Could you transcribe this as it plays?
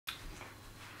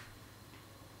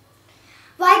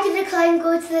did the clown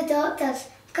go to the doctors?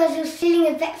 Because he was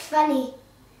feeling a bit funny.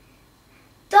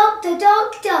 Doctor,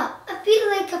 doctor, I feel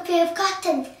like a pair of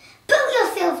curtains. Pull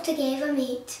yourself together,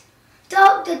 mate.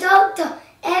 Doctor, doctor,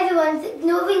 everyone's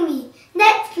ignoring me.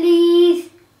 Next, please.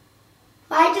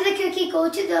 Why did the cookie go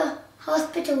to the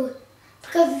hospital?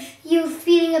 Because he was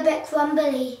feeling a bit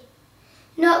crumbly.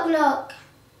 Knock, knock.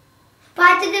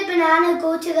 Why did the banana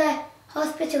go to the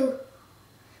hospital?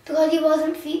 Because he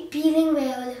wasn't feeling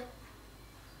well.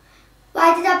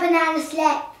 Why did that banana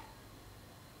slip?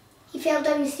 He fell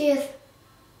down the stairs.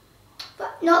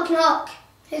 But knock, knock.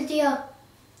 Who's there?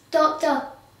 Doctor.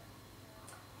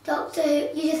 Doctor who?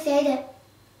 You just said it.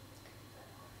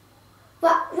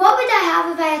 What would I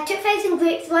have if I had 2,000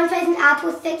 grapes, 1,000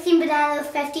 apples, 16 bananas,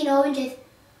 15 oranges?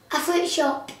 A fruit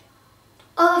shop.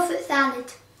 Or a fruit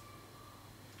salad.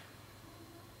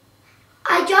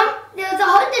 I jumped. There was a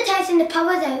haunted house and the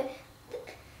power's out.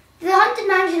 The haunted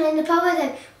mansion and the power's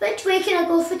out. Which way can I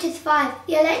go for to survive?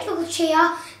 The electrical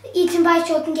chair, eaten by a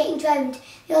shark and getting drowned.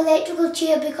 The electrical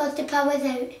chair because the power's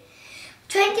out.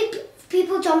 20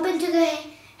 people jump into the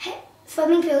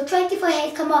swimming pool. 24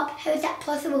 heads come up. How is that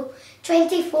possible?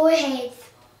 24 heads.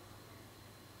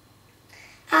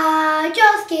 I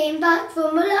just came back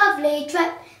from a lovely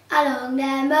trip along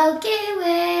the Milky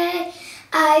Way.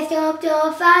 I stopped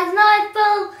off at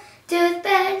nightfall to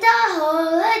spend a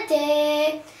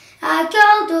holiday. I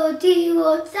called to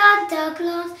old Santa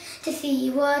Claus to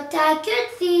see what I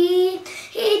could see.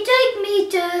 He took me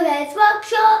to his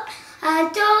workshop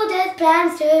and told his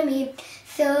plans to me.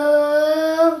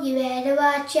 So you better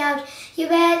watch out, you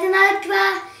better not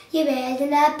cry, you better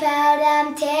not pout,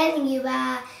 I'm telling you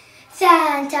why.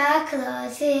 Santa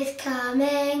Claus is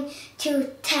coming to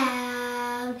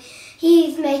town.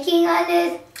 He's making a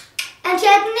list and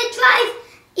checking it twice.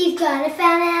 He's gonna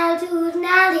find out who's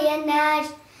naughty and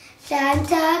nice.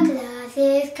 Santa Claus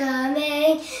is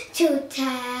coming to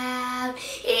town.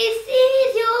 He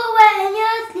sees you when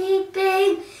you're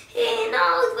sleeping. He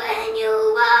knows when you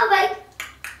are awake.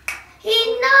 He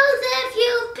knows if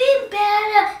you've been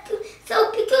better.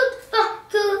 So be good for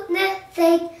goodness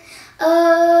sake.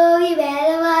 Oh, you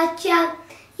better watch out.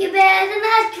 You better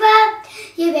not cry.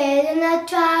 You better not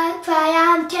cry.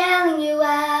 I'm telling you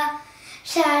why.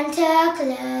 Santa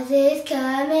Claus is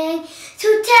coming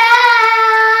to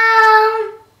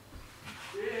town.